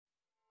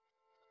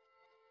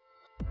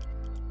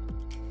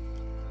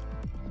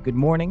Good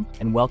morning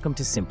and welcome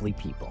to Simply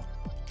People.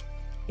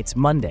 It's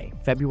Monday,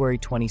 February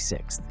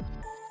 26th.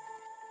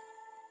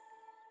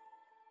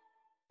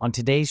 On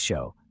today's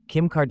show,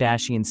 Kim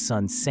Kardashian's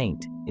son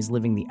Saint is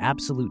living the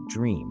absolute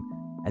dream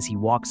as he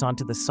walks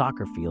onto the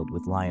soccer field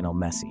with Lionel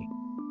Messi.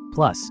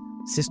 Plus,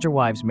 Sister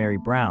Wives Meri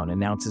Brown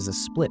announces a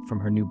split from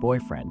her new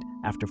boyfriend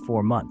after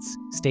 4 months,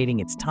 stating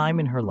it's time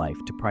in her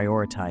life to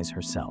prioritize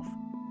herself.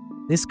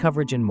 This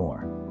coverage and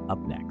more, up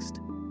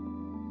next.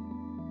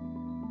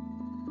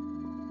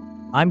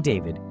 I'm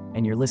David,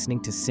 and you're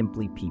listening to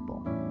Simply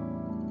People.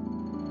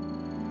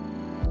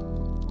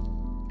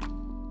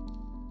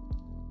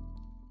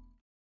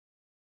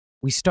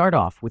 We start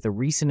off with a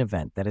recent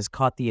event that has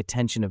caught the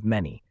attention of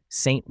many.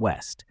 Saint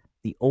West,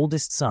 the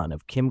oldest son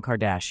of Kim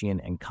Kardashian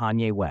and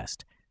Kanye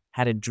West,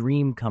 had a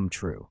dream come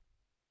true.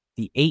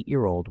 The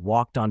 8-year-old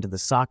walked onto the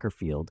soccer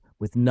field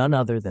with none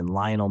other than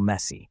Lionel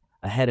Messi,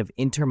 ahead of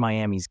Inter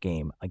Miami's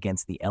game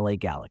against the LA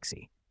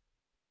Galaxy.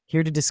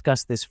 Here to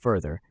discuss this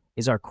further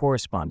is our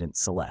correspondent,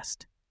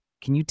 Celeste.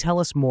 Can you tell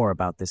us more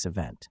about this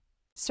event?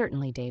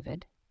 Certainly,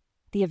 David.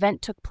 The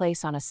event took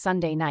place on a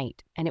Sunday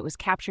night, and it was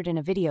captured in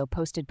a video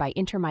posted by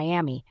Inter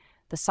Miami,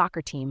 the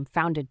soccer team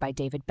founded by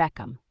David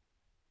Beckham.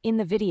 In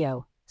the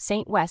video,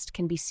 Saint West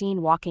can be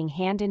seen walking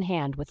hand in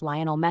hand with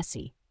Lionel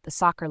Messi, the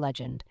soccer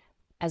legend,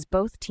 as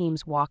both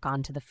teams walk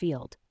onto the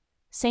field.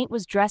 Saint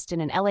was dressed in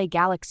an LA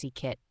Galaxy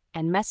kit,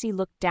 and Messi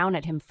looked down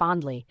at him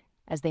fondly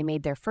as they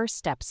made their first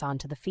steps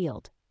onto the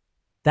field.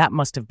 That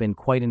must have been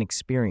quite an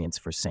experience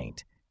for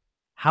Saint.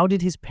 How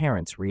did his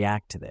parents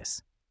react to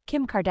this?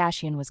 Kim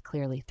Kardashian was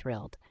clearly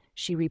thrilled.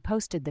 She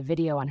reposted the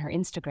video on her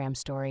Instagram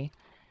story,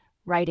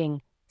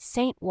 writing,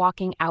 "Saint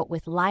walking out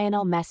with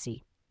Lionel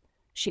Messi."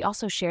 She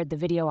also shared the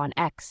video on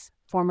X,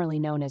 formerly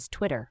known as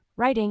Twitter,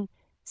 writing,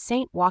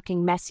 "Saint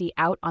walking Messi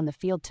out on the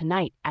field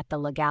tonight at the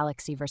La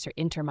Galaxy vs.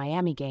 Inter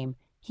Miami game.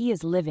 He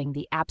is living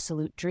the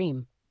absolute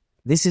dream."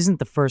 This isn't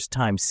the first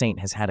time Saint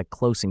has had a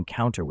close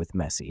encounter with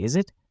Messi, is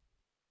it?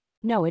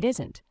 No, it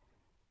isn't.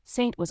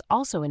 Saint was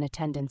also in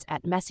attendance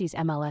at Messi's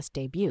MLS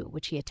debut,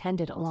 which he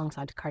attended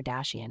alongside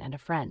Kardashian and a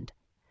friend.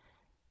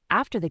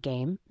 After the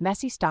game,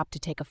 Messi stopped to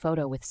take a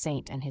photo with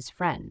Saint and his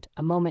friend,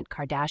 a moment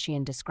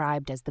Kardashian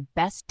described as the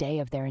best day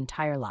of their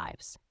entire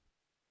lives.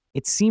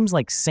 It seems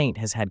like Saint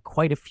has had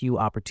quite a few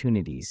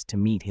opportunities to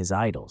meet his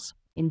idols.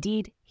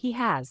 Indeed, he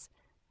has.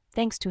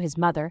 Thanks to his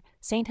mother,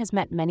 Saint has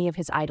met many of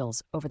his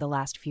idols over the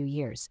last few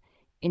years.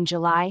 In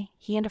July,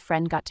 he and a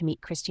friend got to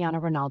meet Cristiano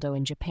Ronaldo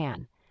in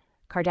Japan.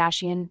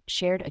 Kardashian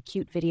shared a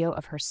cute video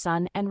of her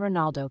son and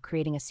Ronaldo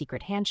creating a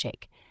secret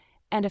handshake.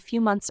 And a few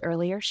months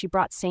earlier, she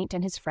brought Saint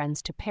and his friends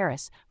to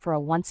Paris for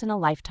a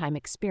once-in-a-lifetime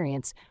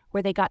experience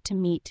where they got to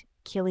meet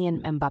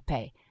Kylian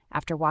Mbappé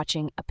after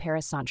watching a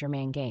Paris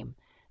Saint-Germain game.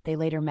 They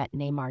later met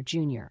Neymar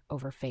Jr.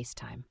 over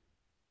FaceTime.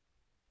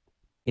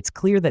 It's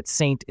clear that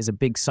Saint is a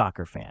big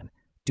soccer fan.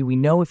 Do we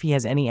know if he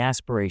has any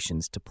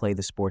aspirations to play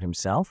the sport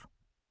himself?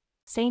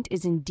 Saint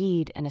is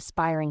indeed an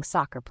aspiring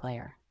soccer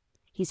player.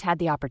 He's had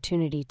the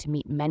opportunity to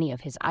meet many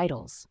of his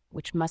idols,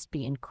 which must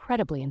be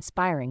incredibly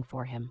inspiring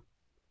for him.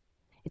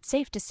 It's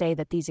safe to say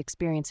that these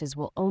experiences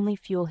will only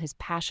fuel his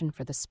passion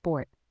for the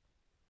sport.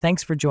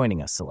 Thanks for joining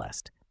us,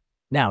 Celeste.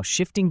 Now,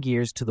 shifting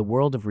gears to the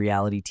world of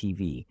reality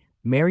TV,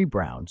 Meri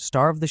Brown,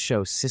 star of the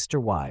show Sister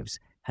Wives,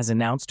 has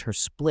announced her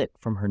split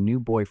from her new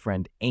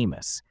boyfriend,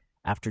 Amos,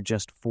 after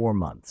just 4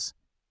 months.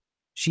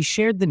 She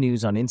shared the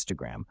news on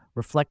Instagram,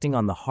 reflecting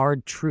on the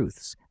hard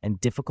truths and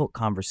difficult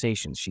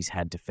conversations she's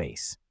had to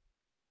face.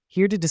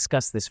 Here to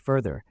discuss this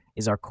further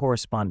is our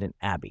correspondent,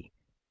 Abby.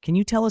 Can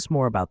you tell us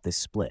more about this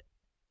split?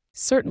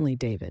 Certainly,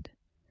 David.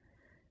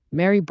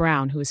 Meri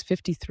Brown, who is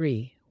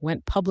 53,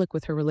 went public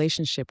with her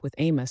relationship with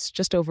Amos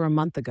just over a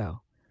month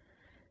ago.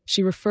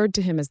 She referred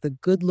to him as the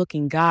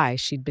good-looking guy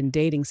she'd been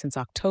dating since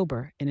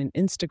October in an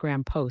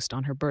Instagram post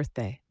on her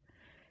birthday.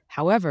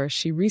 However,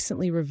 she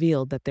recently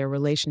revealed that their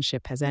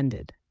relationship has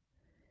ended.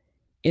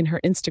 In her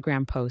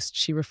Instagram post,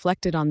 she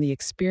reflected on the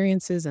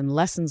experiences and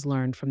lessons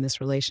learned from this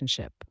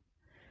relationship.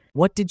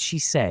 What did she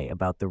say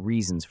about the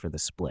reasons for the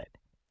split?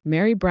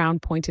 Meri Brown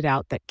pointed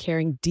out that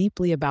caring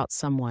deeply about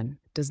someone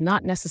does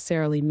not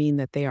necessarily mean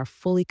that they are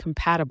fully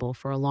compatible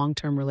for a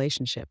long-term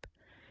relationship.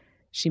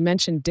 She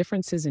mentioned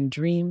differences in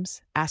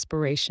dreams,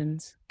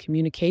 aspirations,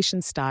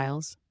 communication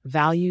styles,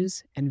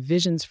 values, and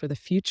visions for the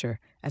future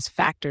as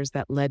factors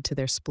that led to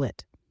their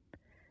split.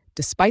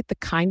 Despite the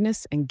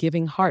kindness and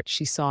giving heart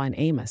she saw in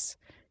Amos,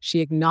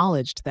 she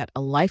acknowledged that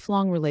a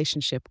lifelong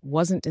relationship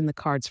wasn't in the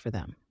cards for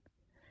them.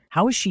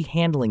 How is she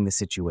handling the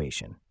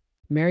situation?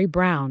 Meri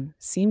Brown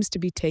seems to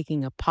be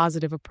taking a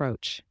positive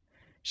approach.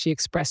 She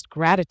expressed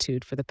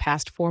gratitude for the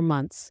past 4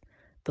 months,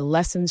 the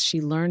lessons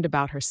she learned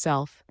about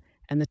herself,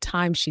 and the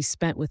time she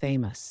spent with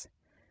Amos.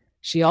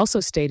 She also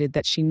stated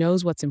that she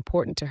knows what's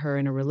important to her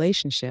in a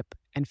relationship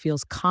and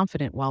feels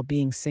confident while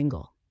being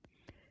single.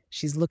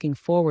 She's looking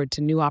forward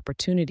to new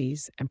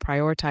opportunities and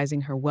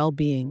prioritizing her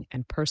well-being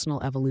and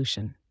personal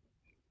evolution.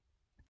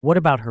 What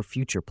about her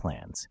future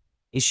plans?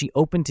 Is she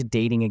open to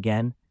dating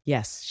again?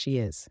 Yes, she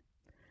is.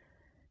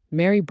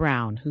 Meri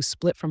Brown, who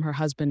split from her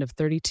husband of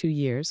 32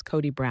 years,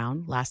 Cody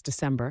Brown, last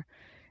December,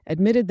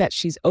 admitted that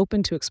she's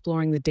open to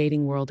exploring the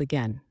dating world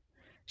again.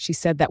 She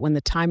said that when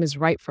the time is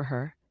right for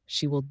her,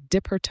 she will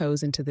dip her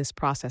toes into this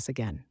process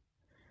again.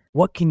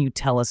 What can you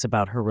tell us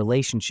about her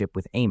relationship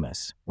with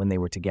Amos when they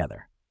were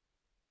together?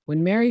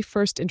 When Meri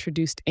first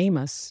introduced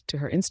Amos to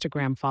her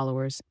Instagram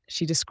followers,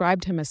 she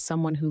described him as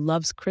someone who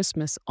loves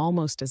Christmas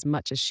almost as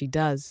much as she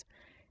does,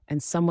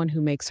 and someone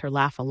who makes her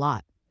laugh a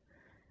lot.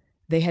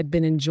 They had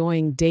been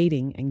enjoying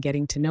dating and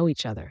getting to know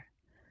each other.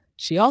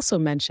 She also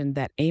mentioned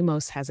that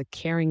Amos has a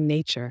caring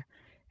nature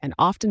and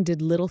often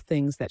did little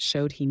things that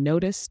showed he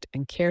noticed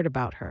and cared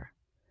about her.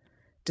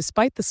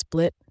 Despite the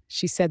split,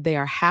 she said they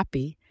are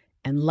happy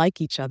and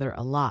like each other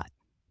a lot.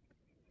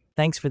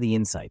 Thanks for the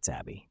insights,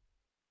 Abby.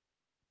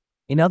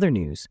 In other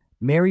news,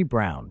 Meri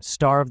Brown,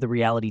 star of the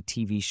reality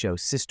TV show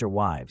Sister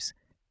Wives,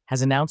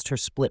 has announced her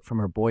split from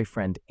her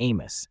boyfriend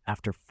Amos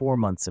after 4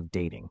 months of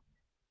dating.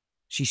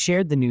 She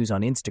shared the news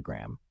on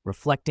Instagram,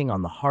 reflecting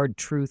on the hard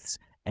truths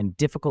and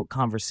difficult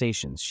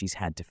conversations she's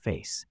had to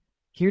face.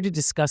 Here to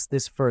discuss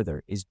this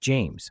further is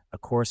James, a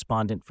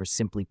correspondent for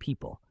Simply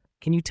People.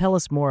 Can you tell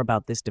us more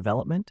about this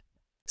development?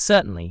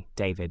 Certainly,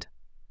 David.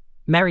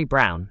 Meri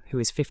Brown, who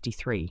is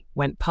 53,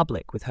 went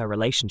public with her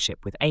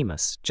relationship with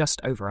Amos just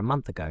over a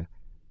month ago.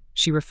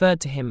 She referred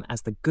to him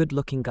as the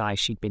good-looking guy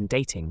she'd been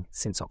dating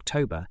since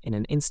October in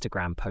an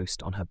Instagram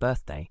post on her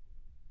birthday.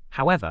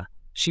 However,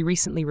 she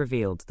recently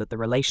revealed that the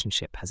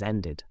relationship has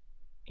ended.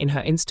 In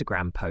her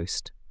Instagram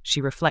post, she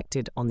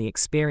reflected on the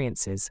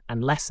experiences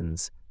and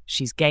lessons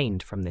she's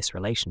gained from this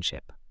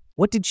relationship.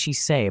 What did she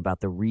say about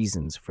the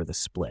reasons for the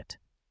split?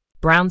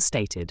 Brown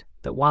stated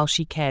that while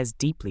she cares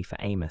deeply for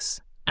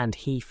Amos, and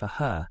he for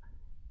her,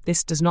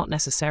 this does not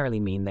necessarily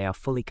mean they are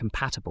fully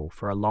compatible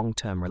for a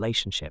long-term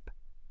relationship.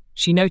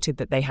 She noted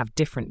that they have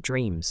different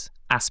dreams,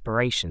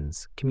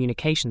 aspirations,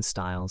 communication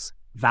styles,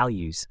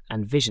 values,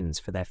 and visions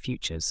for their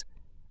futures,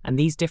 and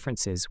these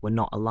differences were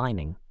not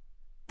aligning.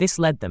 This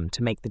led them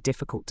to make the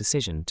difficult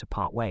decision to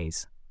part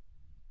ways.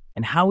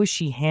 And how is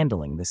she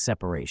handling this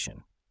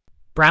separation?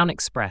 Brown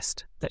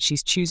expressed that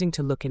she's choosing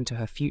to look into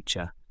her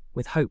future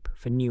with hope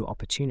for new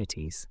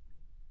opportunities.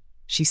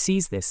 She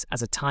sees this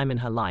as a time in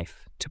her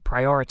life to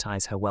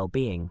prioritize her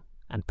well-being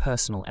and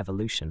personal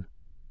evolution.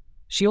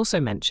 She also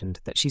mentioned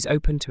that she's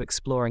open to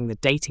exploring the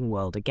dating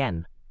world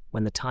again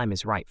when the time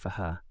is right for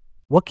her.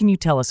 What can you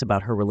tell us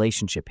about her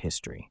relationship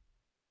history?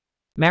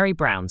 Meri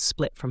Brown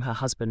split from her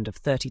husband of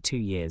 32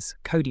 years,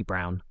 Cody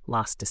Brown,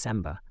 last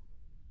December.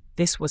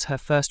 This was her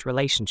first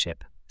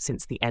relationship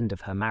since the end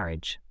of her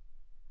marriage.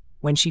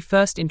 When she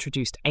first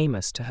introduced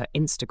Amos to her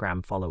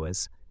Instagram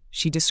followers,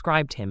 she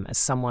described him as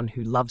someone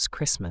who loves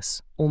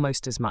Christmas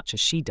almost as much as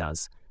she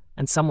does,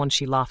 and someone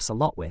she laughs a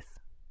lot with,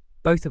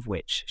 both of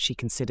which she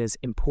considers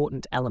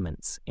important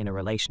elements in a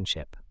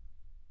relationship.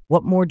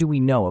 What more do we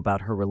know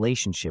about her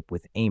relationship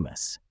with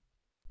Amos?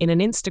 In an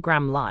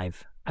Instagram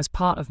Live, as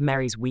part of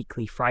Meri's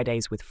weekly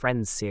Fridays with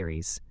Friends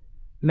series,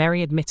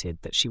 Meri admitted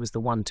that she was the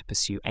one to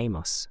pursue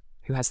Amos,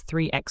 who has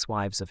 3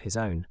 ex-wives of his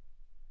own.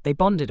 They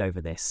bonded over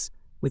this,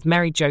 with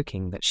Meri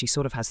joking that she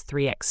sort of has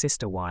 3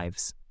 ex-sister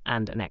wives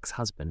and an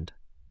ex-husband.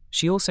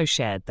 She also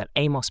shared that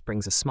Amos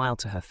brings a smile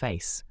to her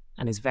face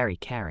and is very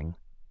caring.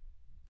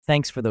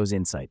 Thanks for those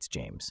insights,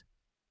 James.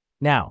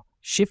 Now,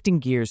 shifting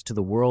gears to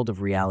the world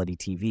of reality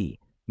TV,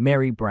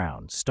 Meri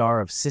Brown,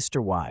 star of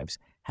Sister Wives,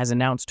 has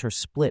announced her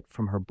split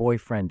from her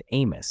boyfriend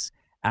Amos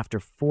after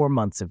 4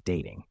 months of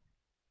dating.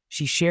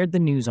 She shared the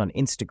news on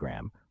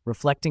Instagram,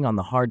 reflecting on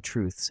the hard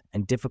truths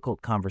and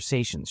difficult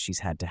conversations she's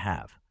had to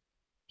have.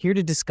 Here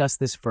to discuss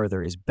this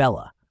further is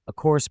Bella, a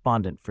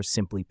correspondent for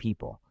Simply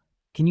People.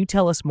 Can you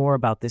tell us more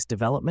about this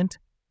development?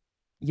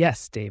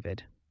 Yes,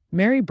 David.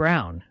 Meri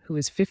Brown, who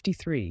is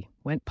 53,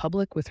 went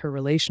public with her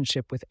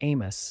relationship with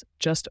Amos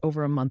just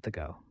over a month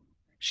ago.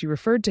 She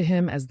referred to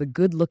him as the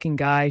good-looking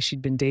guy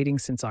she'd been dating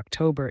since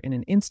October in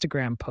an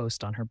Instagram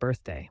post on her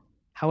birthday.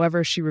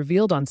 However, she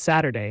revealed on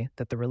Saturday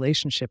that the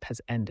relationship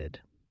has ended.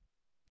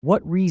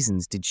 What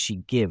reasons did she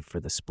give for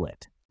the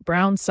split?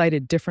 Brown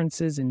cited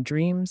differences in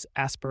dreams,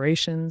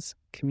 aspirations,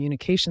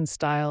 communication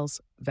styles,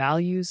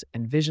 values,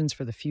 and visions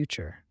for the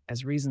future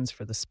as reasons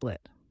for the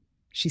split.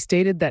 She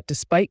stated that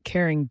despite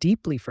caring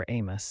deeply for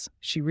Amos,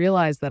 she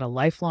realized that a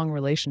lifelong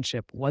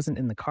relationship wasn't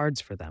in the cards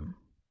for them.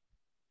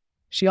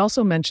 She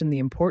also mentioned the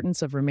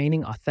importance of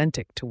remaining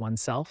authentic to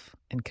oneself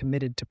and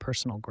committed to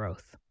personal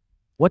growth.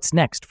 What's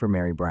next for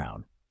Meri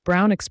Brown?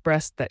 Brown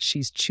expressed that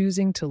she's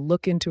choosing to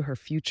look into her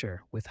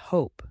future with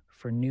hope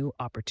for new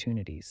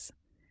opportunities.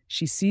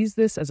 She sees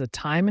this as a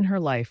time in her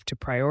life to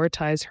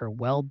prioritize her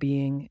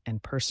well-being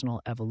and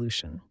personal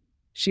evolution.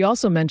 She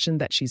also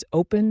mentioned that she's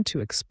open to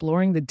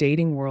exploring the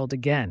dating world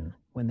again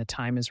when the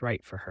time is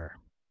right for her.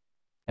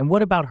 And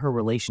what about her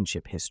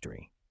relationship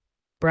history?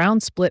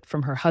 Brown split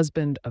from her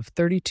husband of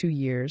 32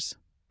 years,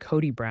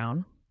 Cody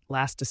Brown,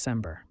 last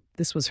December.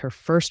 This was her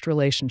first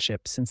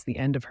relationship since the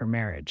end of her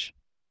marriage.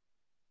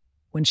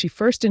 When she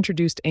first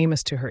introduced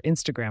Amos to her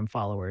Instagram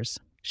followers,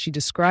 she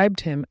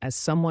described him as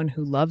someone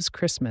who loves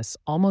Christmas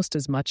almost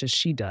as much as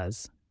she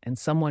does, and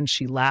someone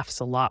she laughs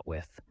a lot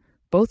with,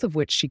 both of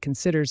which she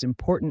considers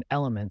important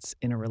elements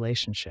in a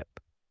relationship.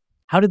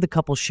 How did the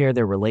couple share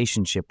their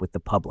relationship with the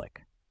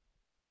public?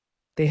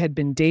 They had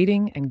been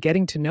dating and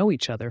getting to know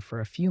each other for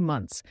a few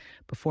months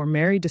before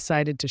Meri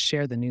decided to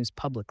share the news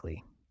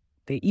publicly.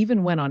 They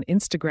even went on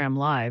Instagram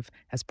Live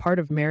as part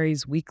of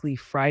Meri's weekly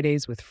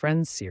Fridays with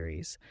Friends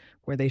series,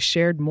 where they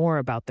shared more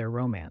about their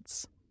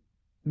romance.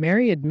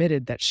 Meri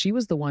admitted that she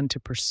was the one to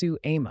pursue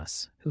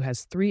Amos, who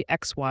has 3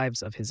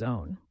 ex-wives of his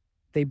own.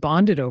 They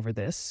bonded over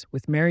this,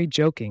 with Meri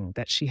joking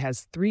that she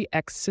has 3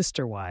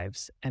 ex-sister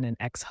wives and an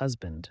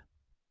ex-husband.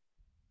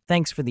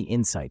 Thanks for the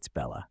insights,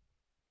 Bella.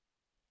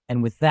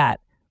 And with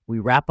that, we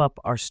wrap up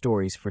our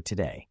stories for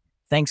today.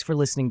 Thanks for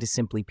listening to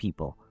Simply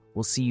People.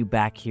 We'll see you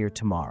back here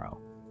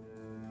tomorrow.